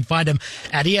 KTGR. You can find him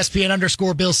at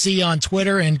ESPN_Bill C on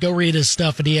Twitter, and go read his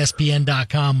stuff at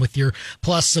ESPN.com with your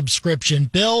Plus subscription.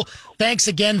 Bill, thanks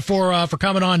again for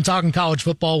coming on and talking college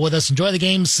football with us. Enjoy the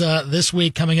games this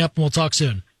week coming up, and we'll talk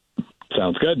soon.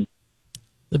 Sounds good.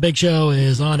 The Big Show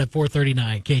is on at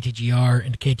 4:39, KTGR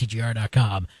and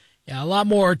KTGR.com. Yeah, a lot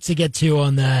more to get to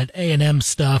on that A&M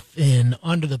stuff in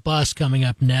Under the Bus coming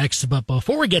up next. But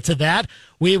before we get to that,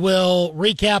 we will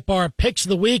recap our picks of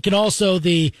the week and also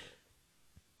the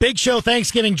Big Show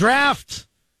Thanksgiving draft.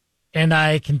 And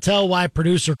I can tell why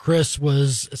producer Chris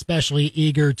was especially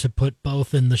eager to put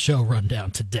both in the show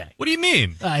rundown today. What do you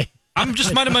mean? I'm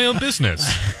just minding my own business.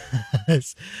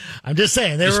 I'm just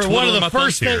saying, they were one of the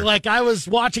first things, like I was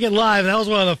watching it live, and that was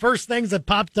one of the first things that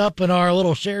popped up in our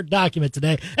little shared document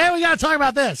today. Hey, we got to talk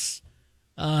about this.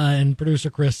 And producer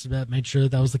Chris made sure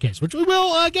that was the case, which we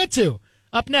will get to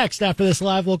up next after this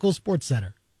live local sports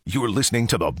center. You're listening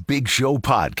to the Big Show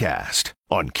podcast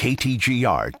on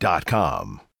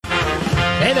KTGR.com.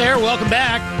 Hey there, welcome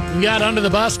back. We got Under the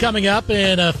Bus coming up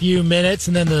in a few minutes,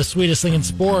 and then the sweetest thing in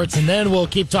sports, and then we'll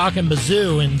keep talking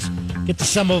Mizzou and get to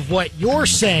some of what you're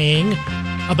saying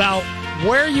about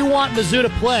where you want Mizzou to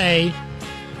play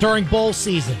during bowl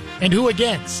season and who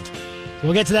against. So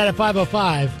we'll get to that at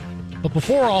 5:05. But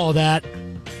before all of that,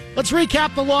 let's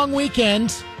recap the long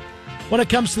weekend when it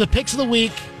comes to the picks of the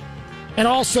week and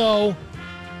also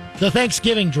the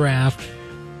Thanksgiving draft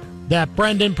that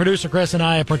Brendan, producer Chris, and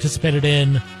I have participated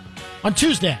in on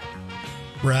Tuesday.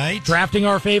 Right. Drafting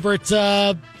our favorite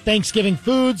Thanksgiving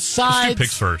foods, sides. Let's do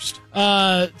picks first.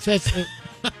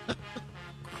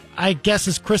 I guess,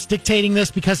 is Chris dictating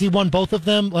this because he won both of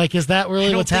them? Like, is that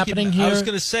really what's happening here? I was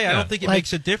going to say, I don't think it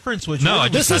makes a difference.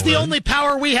 This is the only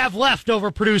power we have left over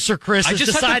producer Chris, is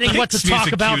deciding what to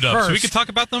talk about first. So we could talk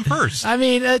about them first. I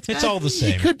mean, it's all the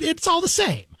same. It's all the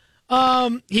same.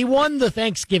 He won the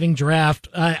Thanksgiving draft.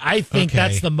 I think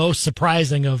that's the most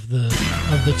surprising of the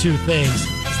two things.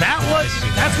 Is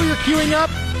that's what you're queuing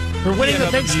up for winning the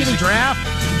Thanksgiving draft?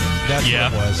 That's what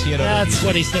it was. That's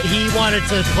what he said. He wanted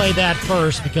to play that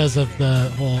first because of the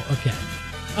whole. Okay.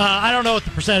 I don't know what the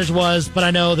percentage was, but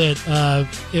I know that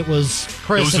it was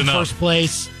Chris in first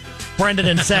place, Brendan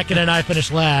in second, and I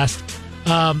finished last.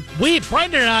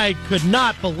 Brendan and I could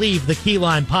not believe the key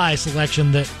lime pie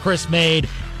selection that Chris made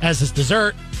as his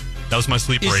dessert. That was my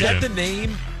sleeper agent. Is that the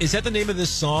name? Is that the name of this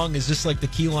song? Is this like the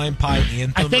key lime pie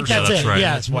anthem? I think that's it. Right.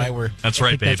 Yeah, that's why we're. That's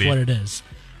right, baby. That's what it is.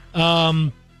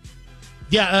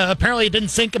 Apparently it didn't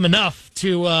sink him enough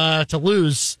to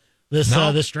lose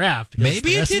this draft.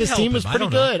 Maybe it did his help team was him. pretty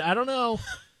good. I don't know.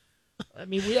 I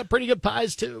mean, we have pretty good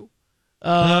pies too.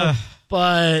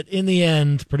 But in the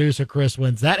end, producer Chris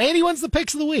wins that, and he wins the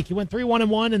picks of the week. He went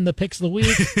 3-1-1 in the picks of the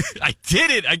week. I did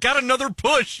it. I got another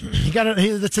push.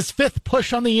 That's his fifth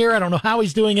push on the year. I don't know how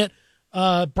he's doing it.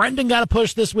 Brendan got a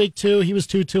push this week too. He was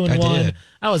 2-2-1.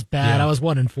 I was bad. Yeah. I was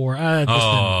 1-4.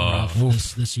 It's been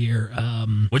rough this year.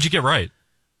 What'd you get right?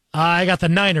 I got the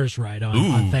Niners right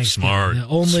on Thanksgiving. Smart. The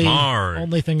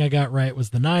only thing I got right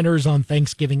was the Niners on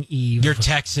Thanksgiving Eve. Your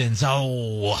Texans.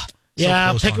 Oh,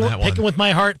 yeah, picking with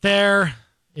my heart there.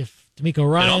 If D'Amico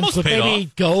Ryans would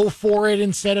maybe go for it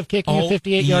instead of kicking a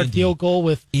 58-yard field goal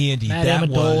with Andy, Matt that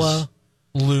Amendola. Was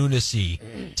lunacy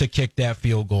to kick that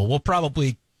field goal. We'll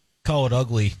probably call it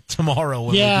ugly tomorrow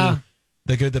when we do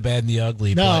the good, the bad, and the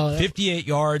ugly. But 58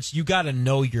 yards, you got to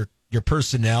know your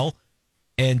personnel.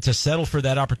 And to settle for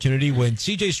that opportunity when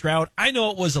C.J. Stroud, I know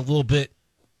it was a little bit,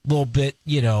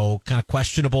 kind of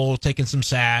questionable, taking some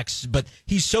sacks, but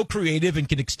he's so creative and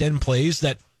can extend plays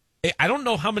that I don't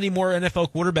know how many more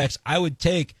NFL quarterbacks I would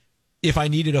take if I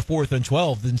needed a 4th and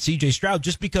 12 than C.J. Stroud,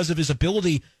 just because of his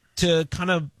ability to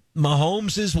kind of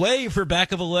Mahomes his way, for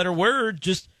back of a letter word,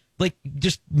 just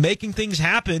making things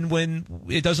happen when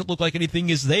it doesn't look like anything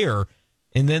is there.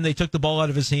 And then they took the ball out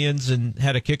of his hands and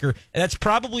had a kicker. And that's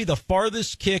probably the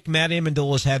farthest kick Matt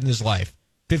Amendola has had in his life.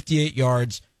 58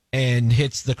 yards and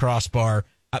hits the crossbar.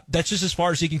 That's just as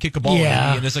far as he can kick a ball.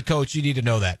 Yeah. And as a coach, you need to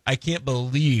know that. I can't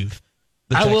believe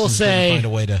the I Texans will say, didn't find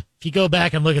a way to. If you go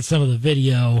back and look at some of the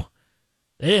video,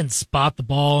 they didn't spot the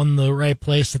ball in the right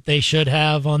place that they should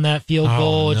have on that field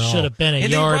goal. No. It should have been a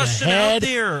yard ahead.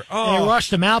 They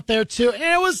rushed him out there, too. And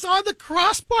it was on the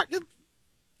crossbar.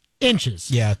 Inches.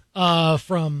 Yeah.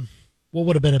 From what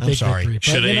would have been a big victory.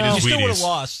 Should have you still would have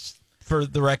lost. For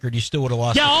the record, you still would have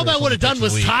lost. Yeah, all that would have done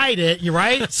was tied it. You're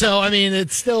right. So I mean,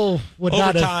 it still would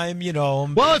not have.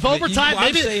 Overtime, Well, if overtime,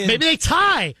 maybe they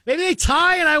tie. Maybe they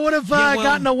tie, and I would have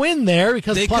gotten a win there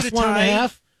because plus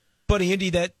 1.5. But Andy,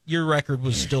 that your record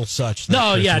was still such.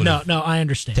 That No. I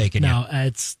understand.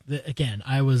 It's again.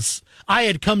 I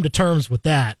had come to terms with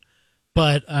that.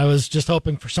 But I was just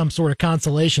hoping for some sort of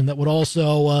consolation that would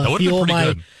also fuel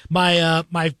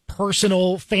my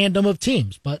personal fandom of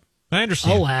teams. But I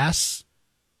understand. Alas,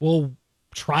 we'll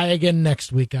try again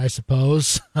next week, I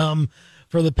suppose,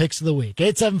 for the picks of the week.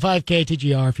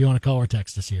 875-KTGR if you want to call or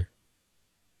text us here.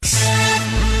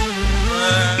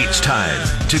 It's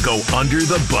time to go under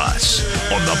the bus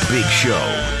on the Big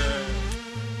Show.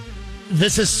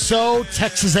 This is so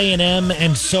Texas A&M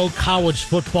and so college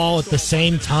football at the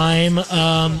same time.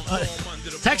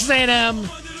 Texas A&M,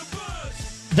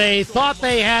 they thought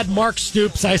they had Mark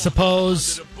Stoops, I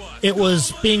suppose. It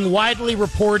was being widely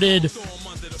reported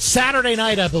Saturday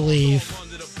night, I believe.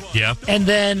 Yeah. And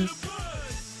then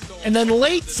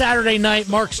late Saturday night,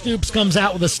 Mark Stoops comes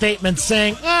out with a statement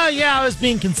saying, oh, yeah, I was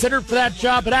being considered for that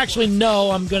job, but actually,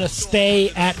 no, I'm going to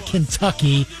stay at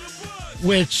Kentucky,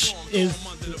 which is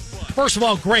first of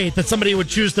all, great that somebody would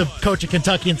choose to coach at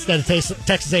Kentucky instead of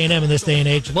Texas A&M in this day and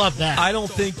age. Love that. I don't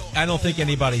think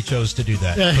anybody chose to do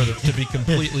that. To be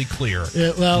completely clear,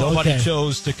 nobody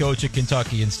chose to coach at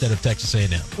Kentucky instead of Texas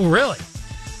A&M. Well, really?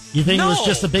 You think it was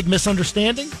just a big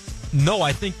misunderstanding? No,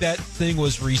 I think that thing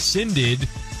was rescinded,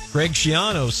 Greg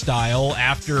Schiano style,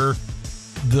 after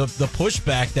the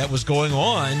pushback that was going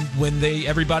on when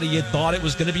everybody had thought it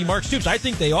was going to be Mark Stoops. I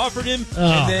think they offered him,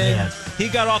 and then he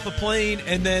got off a plane,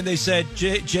 and then they said,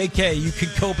 "JK, you can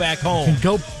go back home."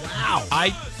 Wow.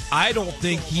 I don't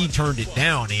think he turned it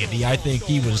down, Andy. I think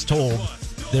he was told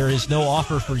there is no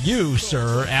offer for you,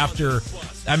 sir.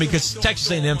 Because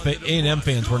Texas A&M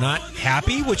fans were not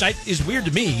happy, which is weird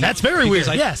to me. That's very weird.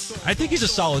 Yes, I think he's a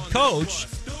solid coach.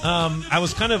 I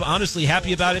was kind of honestly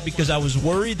happy about it because I was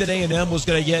worried that A&M was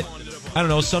going to get, I don't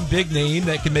know, some big name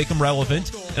that can make them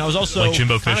relevant. And I was also like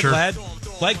Jimbo Fisher. Glad,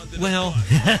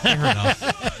 fair enough.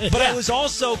 But I was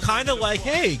also kind of like,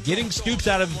 hey, getting Stoops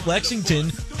out of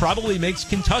Lexington probably makes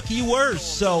Kentucky worse.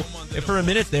 So for a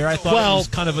minute there, I thought it was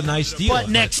kind of a nice deal. But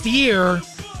next year,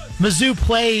 Mizzou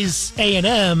plays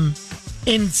A&M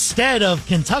instead of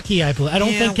Kentucky, I believe. I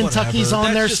don't think Kentucky's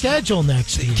on their schedule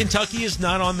next year. Kentucky is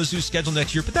not on Mizzou's schedule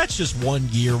next year, but that's just 1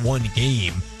 year, one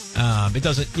game. It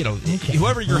doesn't,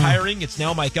 whoever you're hiring, it's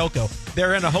now Mike Elko. They're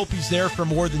going to hope he's there for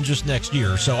more than just next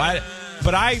year.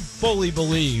 But I fully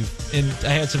believe, and I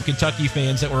had some Kentucky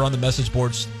fans that were on the message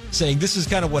boards saying this is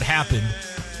kind of what happened,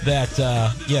 that,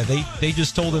 they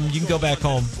just told him you can go back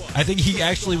home. I think he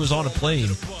actually was on a plane,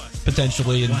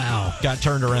 potentially, and got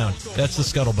turned around. That's the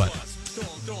scuttlebutt.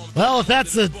 Well, if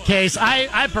that's the case,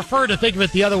 I prefer to think of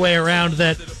it the other way around,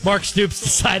 that Mark Stoops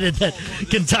decided that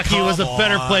Kentucky was a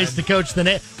better place to coach than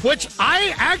it, which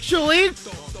I actually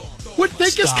would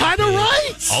think is kind of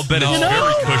right. I'll bet it's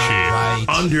very cushy. Right.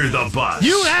 Under the bus.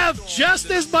 You have just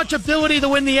as much ability to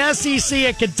win the SEC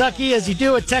at Kentucky as you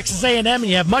do at Texas A&M, and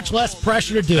you have much less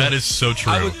pressure to do it. That is so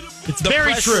true. It's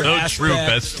very true. So true,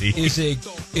 bestie.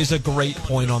 Is a great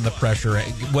point on the pressure.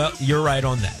 Well, you're right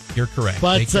on that. You're correct.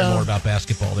 But, they care more about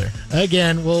basketball there.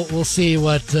 Again, we'll see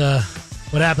what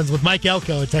happens with Mike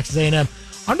Elko at Texas A&M.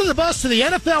 Under the bus to the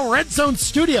NFL Red Zone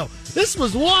studio. This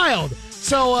was wild.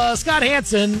 So Scott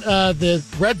Hansen, the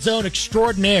Red Zone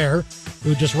extraordinaire,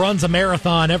 who just runs a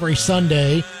marathon every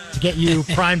Sunday to get you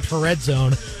primed for Red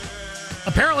Zone,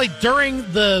 apparently during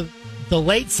the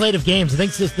late slate of games, I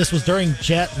think this was during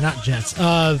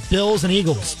Bills and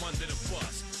Eagles.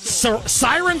 So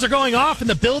sirens are going off in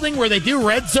the building where they do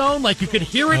Red Zone. Like, you could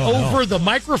hear it over the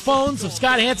microphones of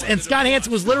Scott Hansen. And Scott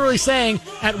Hansen was literally saying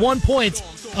at one point,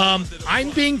 I'm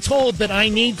being told that I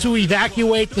need to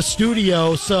evacuate the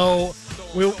studio, so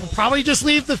we'll probably just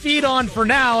leave the feed on for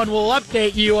now, and we'll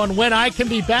update you on when I can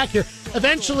be back here.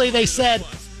 Eventually they said,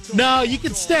 no, you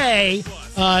can stay.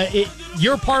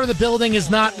 Your part of the building is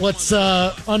not what's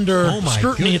under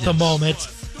scrutiny at the moment.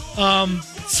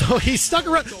 So he stuck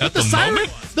around. But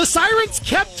the sirens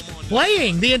kept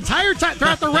playing the entire time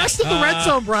throughout the rest of the Red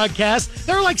Zone broadcast.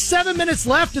 There were like 7 minutes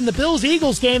left in the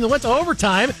Bills-Eagles game that went to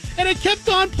overtime, and it kept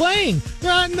on playing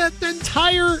throughout the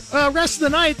entire rest of the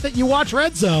night that you watch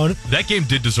Red Zone. That game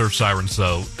did deserve sirens,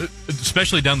 though,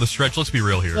 especially down the stretch. Let's be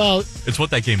real here. It's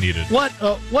what that game needed.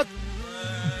 What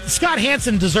Scott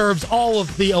Hansen deserves all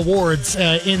of the awards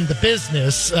in the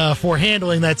business for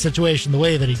handling that situation the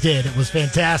way that he did. It was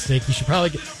fantastic. You should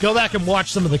probably go back and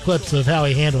watch some of the clips of how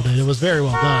he handled it. It was very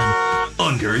well done.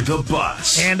 Under the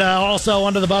bus. And also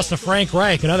under the bus to Frank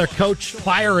Reich, another coach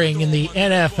firing in the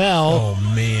NFL.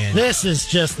 Oh, man. This is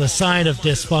just the sign of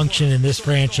dysfunction in this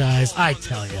franchise. I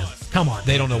tell you. Come on.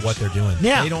 They don't know what they're doing.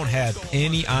 Yeah. They don't have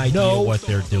any idea what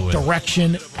they're doing.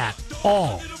 Direction at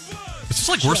all. It's just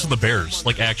like worse than the Bears,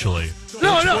 like, actually. It's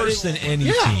worse than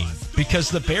any team, because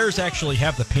the Bears actually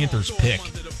have the Panthers pick.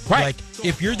 Right. Like,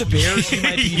 if you're the Bears, you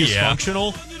might be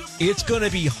dysfunctional. It's going to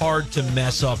be hard to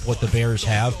mess up what the Bears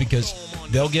have, because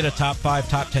they'll get a top 5,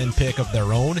 top 10 pick of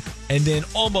their own, and then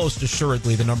almost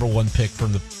assuredly the number 1 pick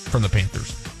from the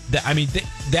Panthers.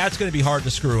 That's going to be hard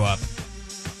to screw up.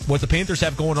 What the Panthers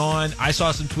have going on, I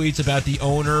saw some tweets about the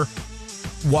owner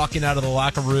walking out of the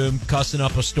locker room, cussing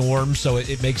up a storm, so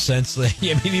it makes sense.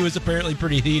 He was apparently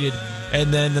pretty heated.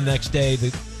 And then the next day, the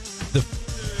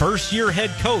first-year head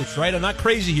coach, right? I'm not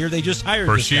crazy here. They just hired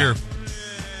first year.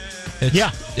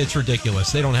 It's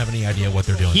ridiculous. They don't have any idea what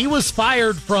they're doing. He was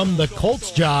fired from the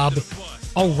Colts job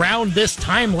around this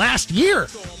time last year,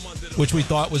 which we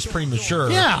thought was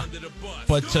premature. Yeah.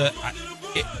 But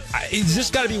is this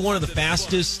got to be one of the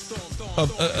fastest of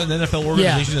an NFL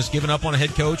organization that's given up on a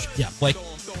head coach? Yeah. Like,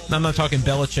 I'm not talking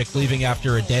Belichick leaving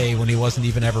after a day when he wasn't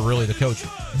even ever really the coach.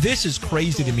 This is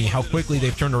crazy to me how quickly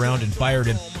they've turned around and fired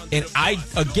him. And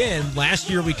last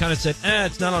year we kind of said,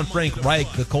 it's not on Frank Reich.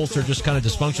 The Colts are just kind of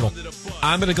dysfunctional.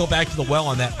 I'm going to go back to the well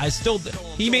on that.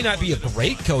 He may not be a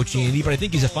great coach, Andy, but I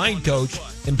think he's a fine coach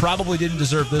and probably didn't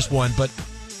deserve this one, but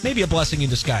maybe a blessing in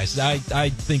disguise. I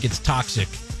think it's toxic,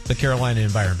 the Carolina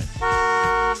environment.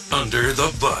 Under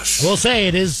the bus. We'll say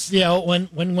it is, when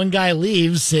one guy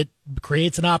leaves, it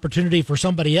creates an opportunity for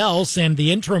somebody else, and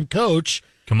the interim coach,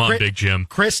 come on, Big Jim,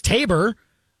 Chris Tabor,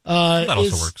 that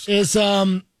also works. Is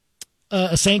a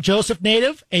St. Joseph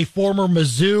native, a former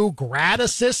Mizzou grad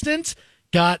assistant.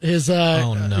 Got his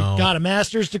got a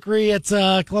master's degree at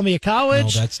Columbia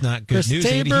College. No, that's not good Chris news.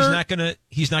 Tabor.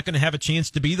 He's not gonna have a chance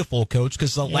to be the full coach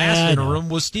because the last interim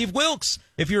was Steve Wilkes.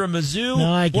 If you're a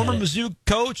former Mizzou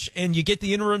coach and you get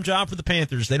the interim job for the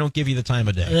Panthers, they don't give you the time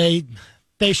of day.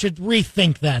 They should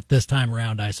rethink that this time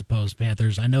around, I suppose,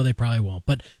 Panthers. I know they probably won't,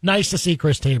 but nice to see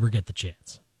Chris Tabor get the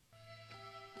chance.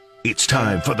 It's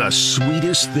time for the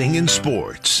sweetest thing in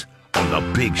sports on The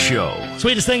Big Show.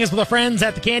 Sweetest thing is with our friends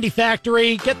at the Candy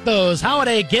Factory. Get those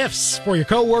holiday gifts for your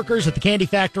coworkers at the Candy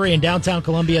Factory in downtown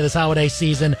Columbia this holiday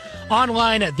season.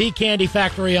 Online at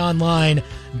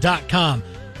thecandyfactoryonline.com.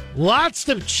 Lots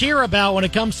to cheer about when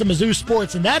it comes to Mizzou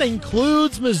sports, and that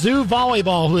includes Mizzou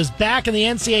Volleyball, who is back in the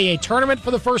NCAA tournament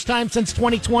for the first time since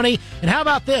 2020. And how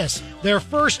about this? Their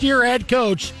first-year head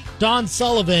coach, Don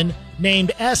Sullivan,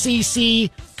 named SEC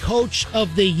Coach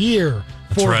of the Year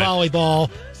for volleyball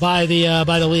by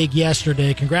the league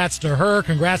yesterday. Congrats to her.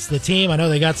 Congrats to the team. I know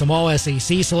they got some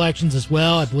All-SEC selections as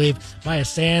well. I believe Maya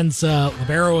Sands,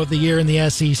 Libero of the Year in the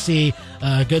SEC.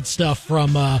 Good stuff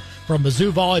from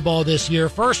Mizzou Volleyball this year.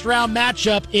 First round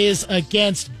matchup is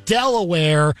against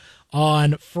Delaware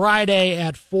on Friday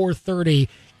at 4:30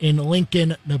 in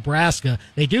Lincoln, Nebraska.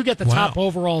 They do get the top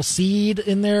overall seed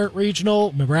in their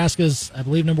regional. Nebraska's, I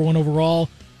believe, number 1 overall.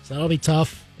 So that'll be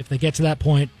tough if they get to that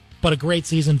point. But a great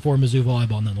season for Mizzou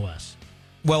Volleyball nonetheless.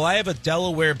 Well, I have a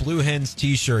Delaware Blue Hens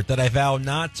T-shirt that I vow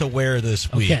not to wear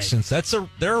this week since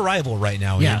they're a rival right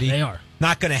now, Andy. Yeah, they are.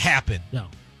 Not going to happen. No.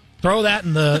 Throw that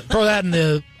in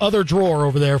the other drawer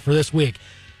over there for this week.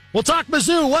 We'll talk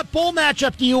Mizzou. What bowl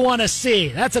matchup do you want to see?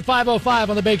 That's at 5:05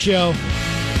 on The Big Show.